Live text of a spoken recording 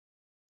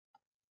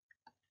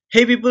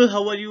Hey people,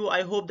 how are you?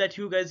 I hope that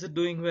you guys are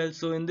doing well.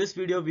 So in this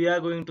video we are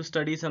going to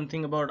study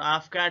something about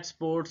Afcat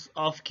sports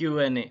of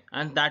Q&A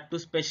and that too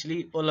specially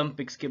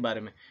Olympics के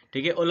बारे में.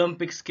 ठीक है,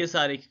 Olympics के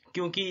सारे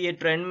क्योंकि ये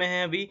trend में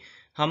है अभी.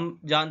 हम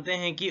जानते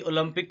हैं कि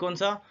ओलंपिक कौन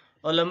सा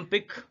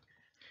ओलंपिक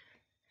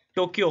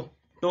टोक्यो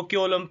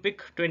टोक्यो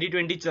ओलंपिक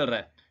 2020 चल रहा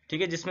है.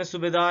 ठीक है, जिसमें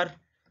सूबेदार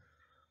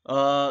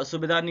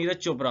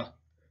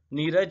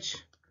नीरज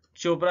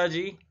चोपड़ा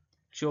जी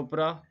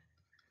चोपड़ा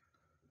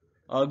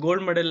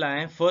गोल्ड मेडल लाए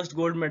हैं. First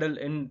gold medal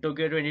in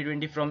Tokyo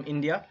 2020 from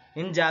India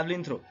in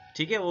javelin throw.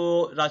 ठीक है,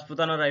 वो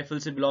राजपूताना राइफल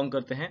से बिलोंग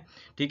करते हैं.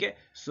 ठीक है,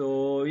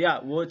 सो या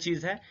वो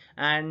चीज़ है.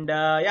 एंड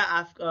या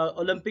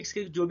ओलंपिक्स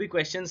के जो भी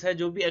क्वेश्चंस है,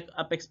 जो भी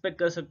आप एक्सपेक्ट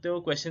कर सकते हो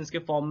क्वेश्चंस के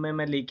फॉर्म में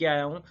मैं लेके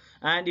आया हूँ.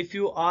 And if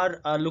you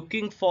are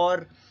looking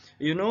for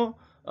you know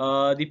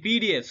the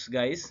PDFs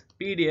guys,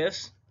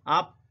 PDFs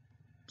आप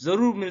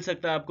जरूर मिल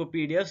सकता है आपको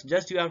PDF.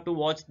 Just you have to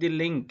watch the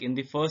link in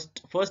the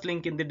first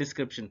link in the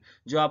description.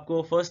 जो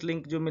आपको फर्स्ट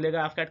लिंक जो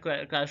मिलेगा एफकैट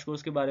क्रैश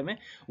कोर्स के बारे में,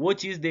 वो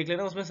चीज देख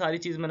लेना. उसमें सारी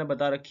चीज मैंने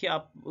बता रखी है,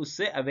 आप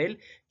उससे अवेल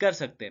कर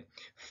सकते हैं.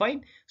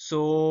 Fine,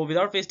 so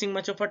without wasting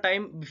much of a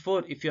time,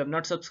 before if you have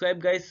not subscribe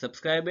guys,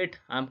 subscribe it.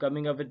 I am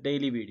coming up with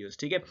daily videos.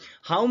 ठीक है,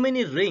 how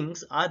many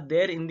rings are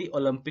there in the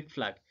Olympic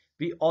flag?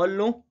 We all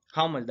know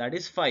how much, that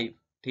is 5.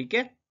 ठीक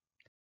है,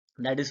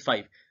 that is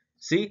 5.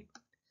 C,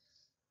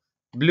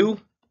 blue.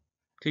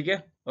 ठीक है,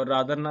 और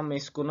rather ना मैं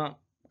इसको ना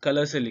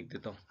कलर से लिख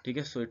देता हूं. ठीक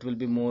है, so it will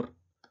be more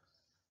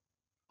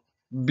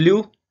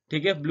blue.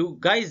 ठीक है, ब्लू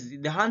गाइस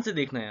ध्यान से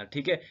देखना यार.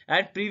 ठीक है,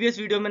 एंड प्रीवियस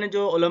वीडियो मैंने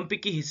जो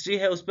ओलंपिक की हिस्ट्री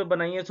है उस पर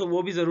बनाई है, सो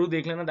वो भी जरूर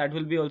देख लेना. That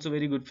will be also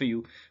very good for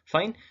you.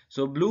 Fine,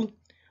 so blue,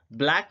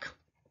 black.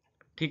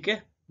 ठीक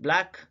है,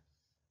 ब्लैक,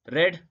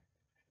 रेड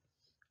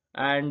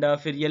एंड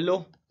फिर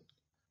yellow,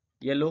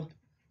 yellow,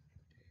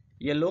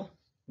 yellow,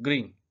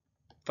 green.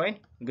 Fine,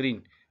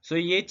 green. सो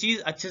ये चीज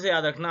अच्छे से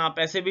याद रखना. आप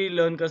ऐसे भी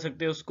लर्न कर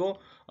सकते हो उसको.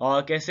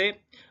 और कैसे?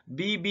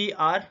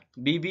 BBR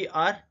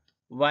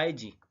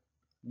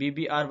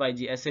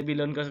YG ऐसे भी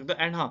लर्न कर सकते हो.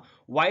 एंड हाँ,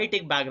 व्हाइट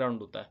एक बैकग्राउंड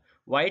होता है.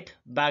 व्हाइट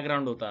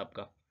बैकग्राउंड होता है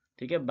आपका.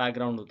 ठीक है,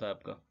 बैकग्राउंड होता है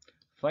आपका.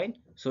 फाइन,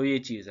 सो ये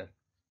चीज है.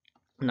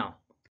 Now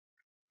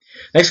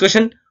next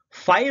question.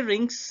 5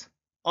 rings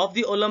of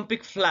the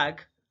Olympic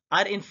flag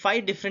are in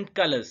 5 different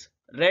colors: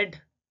 red,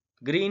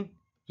 green,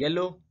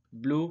 yellow,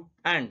 blue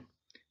and.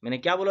 मैंने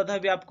क्या बोला था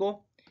अभी आपको?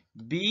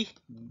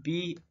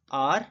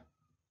 BBR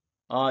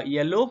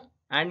yellow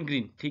and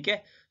green. ठीक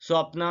है, सो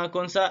अपना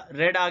कौन सा?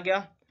 रेड आ गया,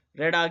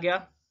 रेड आ गया,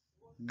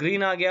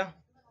 ग्रीन आ गया,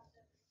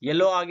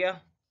 येलो आ गया,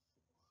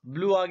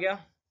 ब्लू आ गया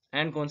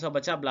एंड कौन सा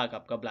बचा? ब्लैक.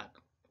 आपका ब्लैक.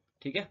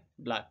 ठीक है,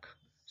 ब्लैक.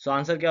 सो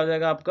आंसर क्या हो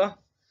जाएगा आपका?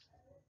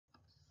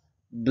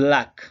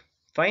 ब्लैक.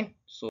 फाइन,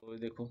 सो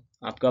देखो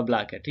आपका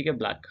ब्लैक है. ठीक है,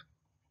 black.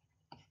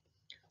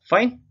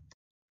 Fine.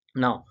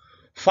 Now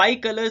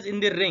 5 colors in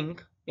the ring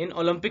in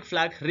Olympic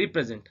flag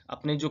represent.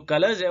 अपने जो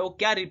कलर्स है वो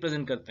क्या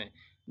रिप्रेजेंट करते हैं?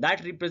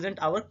 That represent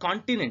our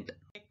continent.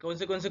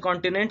 कौन से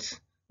कॉन्टिनेंट्स?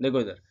 देखो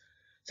इधर,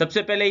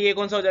 सबसे पहले ये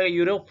कौन सा हो जाएगा?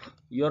 Europe,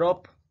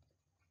 Europe,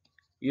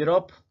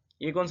 Europe.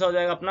 ये कौन सा हो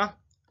जाएगा अपना?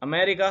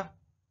 America,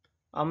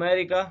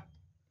 America.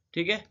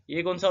 ठीक है,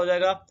 ये कौन सा हो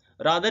जाएगा?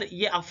 रादर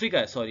ये अफ्रीका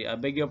है, sorry I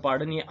beg your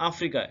pardon, ये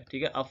अफ्रीका है.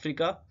 ठीक है,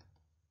 अफ्रीका.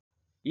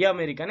 ये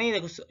अमेरिका नहीं,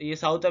 देखो ये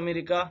साउथ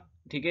अमेरिका.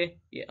 ठीक है,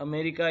 ये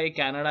अमेरिका, ये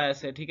कनाडा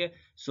ऐसे. ठीक है,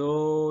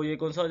 सो ये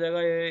कौन सा हो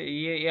जाएगा?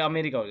 ये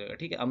अमेरिका हो जाएगा.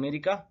 ठीक है,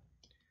 अमेरिका.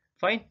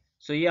 फाइन,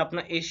 सो ये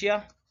अपना एशिया.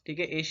 ठीक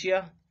है,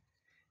 एशिया.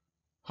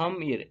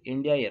 हम ये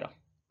इंडिया, ये रहा.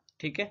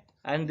 ठीक है,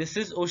 एंड दिस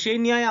इज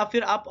ओशेनिया, या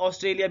फिर आप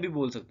ऑस्ट्रेलिया भी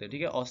बोल सकते हैं.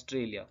 ठीक है,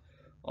 ऑस्ट्रेलिया,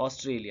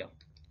 ऑस्ट्रेलिया.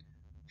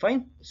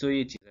 फाइन, सो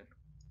ये चीज है.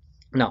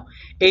 Now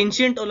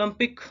ancient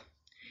Olympic,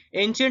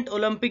 ancient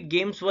Olympic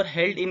games were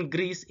held in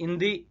Greece in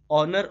the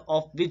honour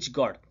of which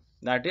God?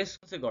 That is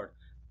कौन से God?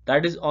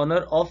 That is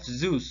honour of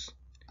Zeus.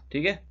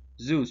 ठीक है,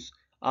 ज़ूस.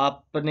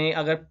 आपने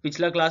अगर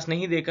पिछला क्लास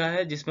नहीं देखा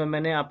है जिसमें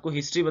मैंने आपको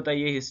हिस्ट्री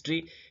बताई है,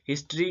 history,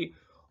 history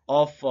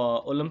of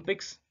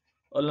Olympics,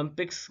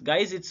 Olympics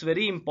guys, it's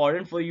very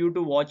important for you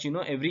to watch,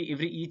 every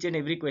each and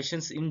every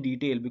questions in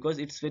detail,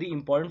 because it's very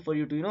important for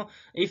you to,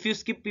 if you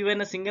skip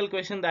even a single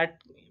question,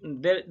 that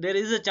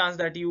there is a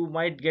chance that you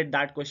might get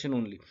that question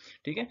only.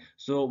 ठीक है,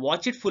 so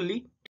watch it fully.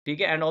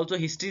 ठीक है, and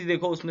also history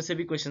देखो, उसमें से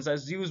भी questions है.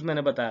 Zeus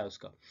मैंने बताया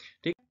उसका.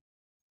 ठीक.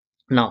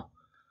 now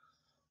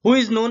who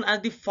is known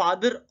as the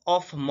father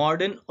of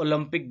modern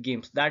Olympic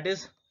games? That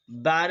is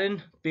Baron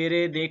Pere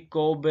de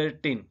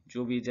Coubertin,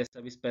 जो भी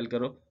जैसा भी स्पेल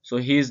करो. So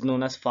he is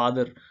known as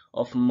father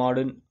of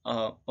modern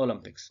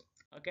Olympics.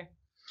 Okay.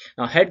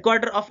 Now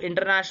headquarter of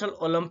International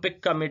Olympic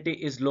Committee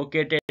is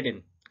located in,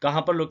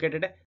 कहाँ पर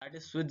located है?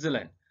 That is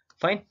Switzerland.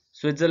 Fine,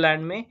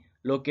 Switzerland में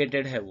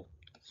located है वो,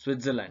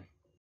 Switzerland.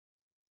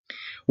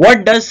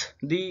 What does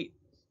the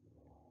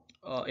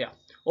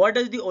what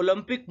does the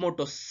Olympic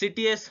motto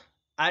CTS,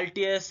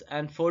 LTS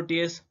and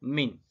 4TS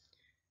mean?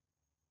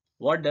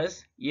 What does,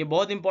 ये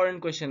बहुत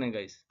important question है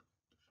guys,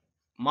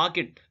 mark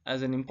it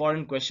as an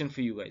important question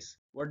for you guys.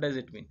 What does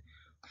it mean?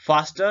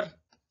 Faster,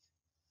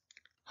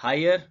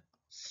 higher,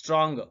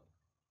 stronger.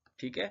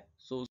 ठीक है,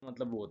 so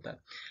मतलब वो होता है.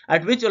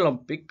 At which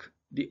Olympic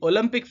the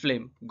Olympic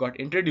flame got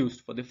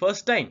introduced for the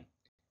first time?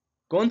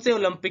 कौन से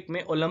Olympic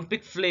में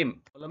Olympic flame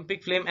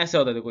ऐसे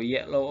होता है, देखो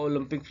ये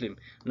ओलंपिक फ्लेम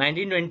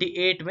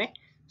 1928 में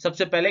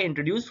सबसे पहले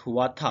इंट्रोड्यूस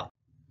हुआ था.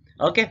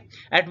 Okay,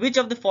 eight which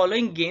of the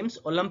following games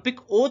Olympic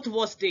oath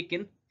was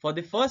taken for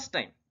the first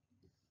time,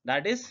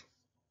 that is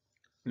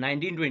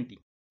 1920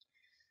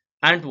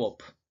 Antwerp.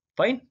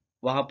 Fine,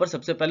 वहां पर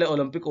सबसे पहले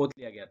ओलंपिक ओथ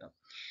लिया गया था.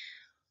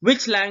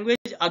 Which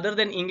language other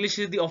than English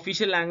is the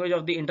official language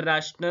of the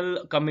International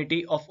Committee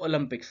of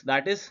Olympics?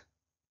 That is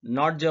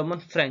not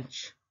German, French.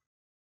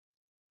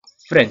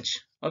 French.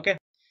 Okay.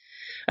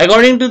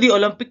 According to the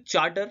Olympic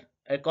Charter,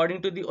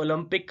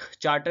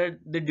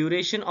 the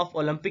duration of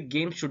Olympic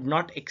Games should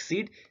not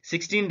exceed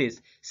 16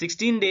 days.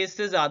 16 days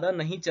से ज्यादा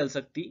नहीं चल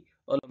सकती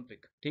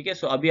Olympic. ठीक है,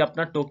 सो अभी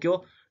अपना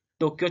Tokyo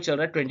चल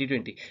रहा है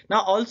 2020. ना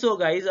also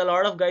guys, a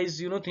lot of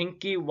guys think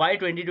कि वाई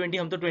 2020,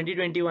 हम तो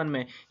 2021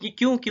 में, कि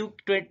क्यों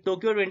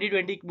टोक्यो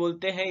 2020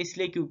 बोलते हैं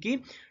इसलिए क्योंकि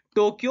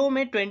टोक्यो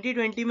में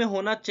 2020 में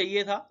होना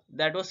चाहिए था,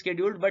 that was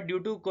scheduled, but due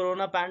to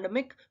corona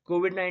pandemic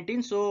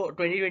कोविड-19 सो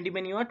 2020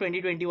 में नहीं हुआ,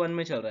 2021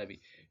 में चल रहा है अभी.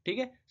 ठीक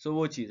है, सो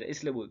वो चीज है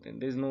इसलिए बोलते हैं,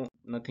 there is no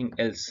nothing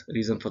else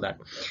reason for that.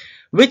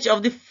 Which of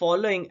the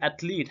following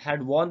athlete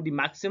had won the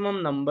maximum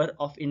number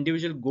of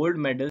individual gold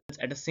medals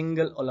at a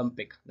single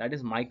Olympic? That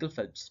is Michael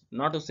Phelps,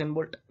 not Usain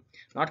Bolt,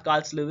 not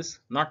Carl Lewis,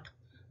 not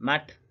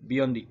Matt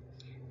Biondi.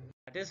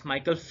 That is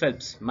Michael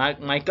Phelps.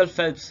 Michael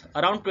Phelps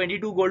around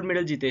 22 gold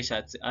medal जीते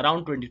शायद से,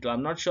 around 22.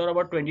 I'm not sure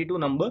about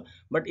 22 number,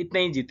 but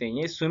इतने ही जीते हैं.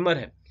 ये swimmer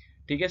है.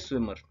 ठीक है,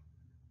 स्विमर.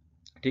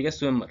 ठीक है,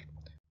 swimmer.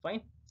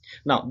 Fine.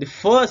 Now the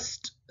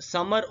first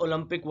summer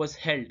Olympic was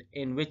held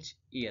in which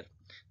year?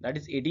 That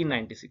is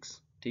 1896.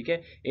 ठीक है,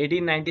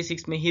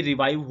 1896 में ही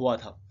रिवाइव हुआ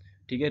था.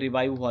 ठीक है,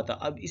 रिवाइव हुआ था.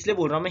 अब इसलिए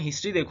बोल रहा हूँ मैं,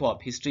 हिस्ट्री देखो आप,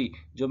 हिस्ट्री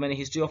जो मैंने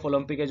हिस्ट्री ऑफ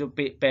ओलंपिक है, जो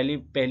पहली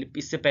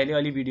इससे पहले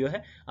वाली वीडियो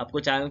है, आपको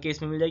चैनल के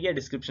इसमें मिल जाएगी या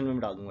डिस्क्रिप्शन में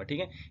डाल दूंगा. ठीक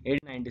है,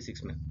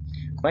 1896 में.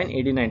 Fine,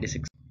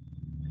 1896.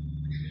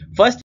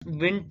 First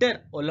winter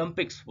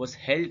Olympics was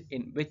held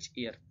in which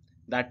year?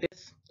 That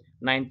is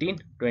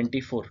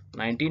 1924.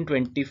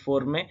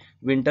 1924 में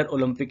विंटर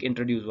ओलंपिक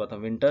इंट्रोड्यूस हुआ था.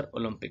 विंटर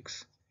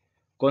ओलंपिक्स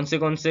कौन से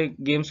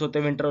गेम्स होते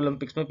हैं विंटर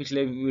ओलंपिक्स में,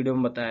 पिछले वीडियो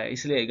में बताया,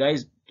 इसलिए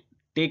guys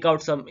take out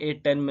some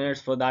 8-10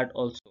 minutes for that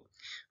also.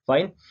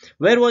 Fine.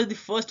 Where was the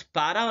first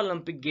para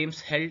Olympic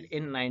games held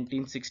in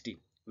 1960?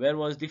 Where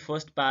was the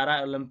first para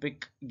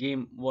Olympic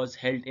game was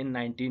held in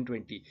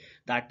 1920?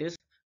 That is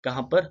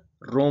कहां पर?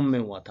 रोम में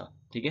हुआ था.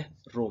 ठीक है,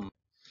 रोम.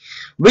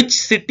 Which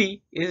city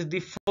is the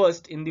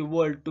first in the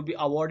world to be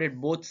awarded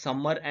both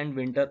summer and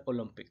winter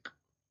Olympic?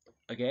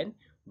 Again,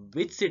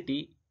 which city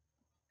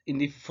in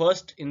the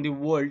first in the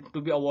world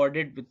to be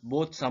awarded with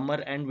both summer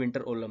and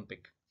winter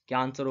Olympic? क्या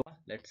answer होगा?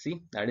 Let's see.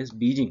 That is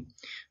Beijing.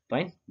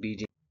 Fine,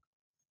 Beijing.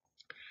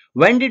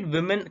 When did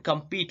women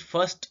compete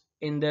first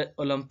in the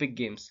Olympic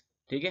Games?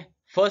 ठीक है,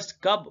 first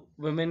कब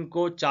women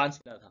को chance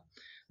मिला था?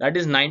 That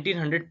is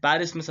 1900.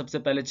 Paris में सबसे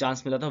पहले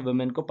चांस मिला था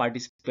women को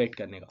पार्टिसिपेट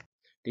करने का.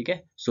 ठीक है,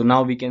 so now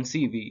we can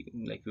see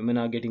women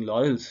are getting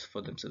laurels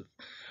for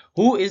themselves.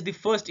 Who is the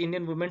first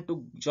Indian woman to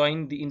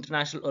join the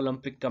International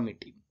Olympic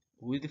Committee?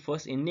 Who is the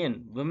first Indian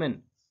woman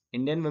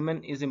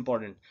is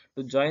important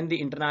to join the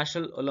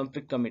International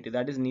Olympic Committee?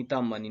 That is Neeta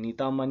Ambani.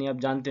 Neeta Ambani आप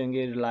जानते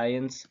होंगे,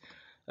 रिलायंस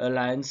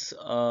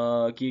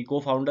की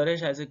को founder है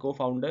शायद से, को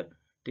founder.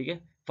 ठीक है,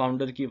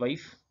 फाउंडर की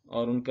वाइफ,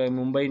 और उनका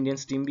मुंबई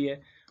इंडियंस टीम भी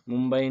है.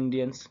 मुंबई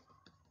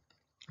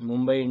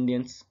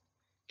इंडियंस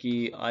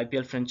की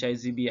आईपीएल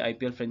फ्रेंचाइजी भी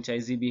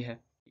है.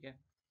 ठीक है,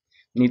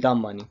 Nita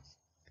Ambani.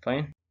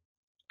 Fine.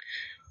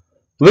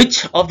 Which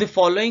of the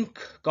following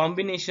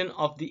combination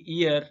of the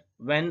year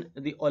when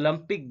the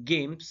Olympic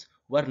Games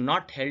were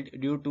not held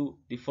due to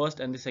the First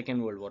and the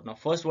Second World War? Now,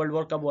 First World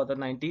War कब हुआ था?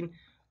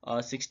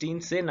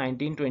 1916 से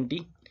 1920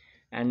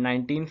 and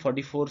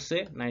 1944 से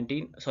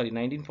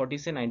 1940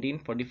 से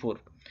 1944.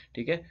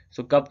 ठीक है,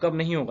 सो कब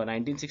नहीं होगा?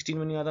 1916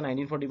 में नहीं होता,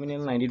 1940 में नहीं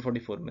होता,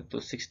 1944 में. तो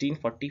 16,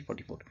 40,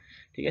 44.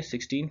 ठीक है,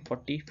 16,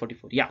 40,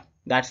 44. या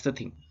that's the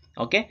thing.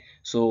 Okay,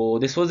 so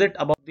this was it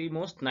about the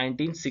most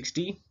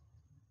 1960,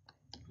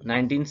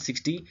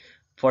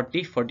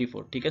 40,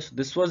 44. ठीक है, so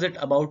this was it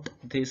about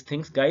these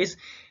things, guys.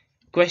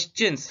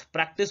 Questions,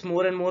 practice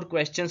more and more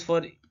questions for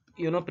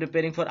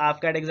preparing for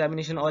Afcat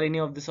examination or any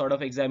of this sort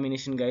of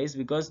examination, guys,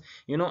 because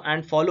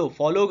and follow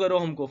करो,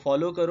 हमको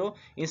follow करो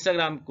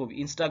Instagram को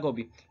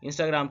भी,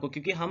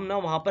 क्योंकि हम ना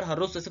वहां पर हर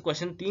रोज ऐसे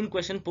 3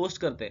 क्वेश्चन पोस्ट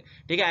करते हैं.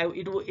 ठीक है,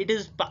 it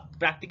is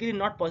practically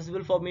not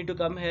possible for me to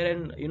come here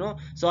and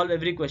solve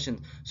every question,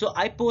 so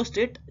I post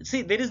it.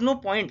 See, there is no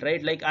point,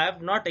 right? Like, I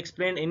have not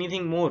explained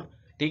anything more.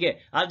 ठीक है,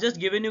 I've just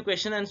given you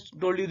question and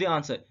told you the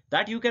answer.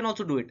 That you can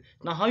also do it.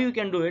 Now how you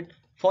can do it?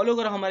 Follow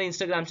करो हमारे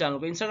Instagram channel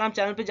को. Instagram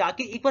channel पे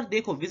जाके एक बार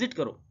देखो, visit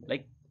करो,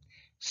 लाइक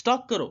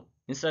स्टॉक करो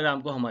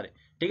इंस्टाग्राम को हमारे.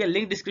 ठीक है,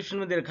 लिंक डिस्क्रिप्शन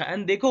में दे रखा है,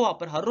 एंड देखो वहां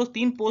पर हर रोज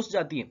 3 पोस्ट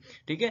जाती है.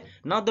 ठीक है,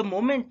 now the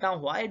moment, now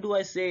why do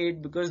I से it,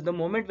 because the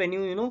moment when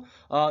you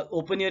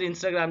open your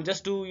Instagram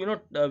just to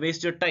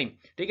waste your time.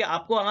 ठीक है,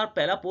 आपको अगर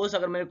पहला पोस्ट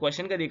अगर मेरे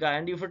क्वेश्चन का दिखा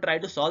and you try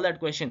to solve that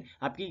question,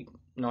 आपकी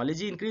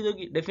नॉलेज ही इंक्रीज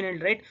होगी डेफिनेटली,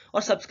 राइट?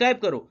 और सब्सक्राइब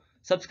करो.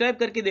 सब्सक्राइब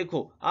करके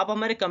देखो, आप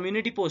हमारे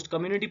कम्युनिटी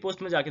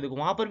पोस्ट में जाके देखो,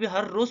 वहां पर भी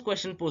हर रोज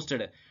क्वेश्चन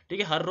पोस्टेड है, ठीक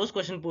है, हर रोज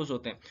क्वेश्चन पोस्ट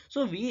होते हैं.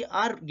 So we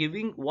are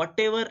giving what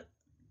ever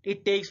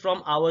it takes from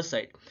our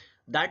side.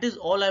 That is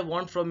all I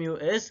want from you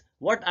is,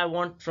 what I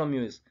want from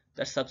you is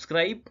that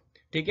subscribe,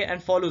 ठीक है,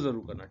 and follow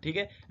जरूर करना, ठीक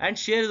है, and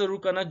share जरूर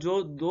करना,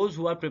 जो those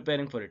who are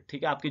preparing for it,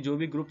 ठीक है, आपके जो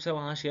भी ग्रुप्स है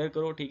वहां शेयर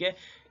करो, ठीक है.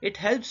 It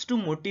helps to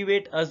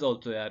motivate us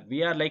also यार.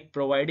 We are like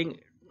providing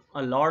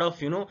a lot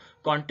of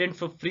content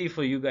for free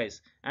for you guys,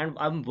 and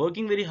I'm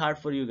working very hard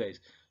for you guys.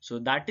 So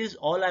that is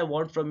all I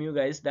want from you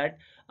guys, that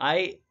I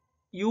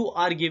you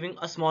are giving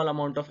a small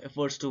amount of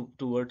efforts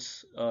towards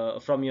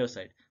from your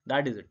side.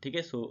 That is it.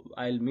 Okay, so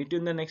I'll meet you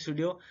in the next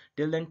video.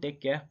 Till then,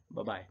 take care.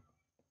 Bye bye.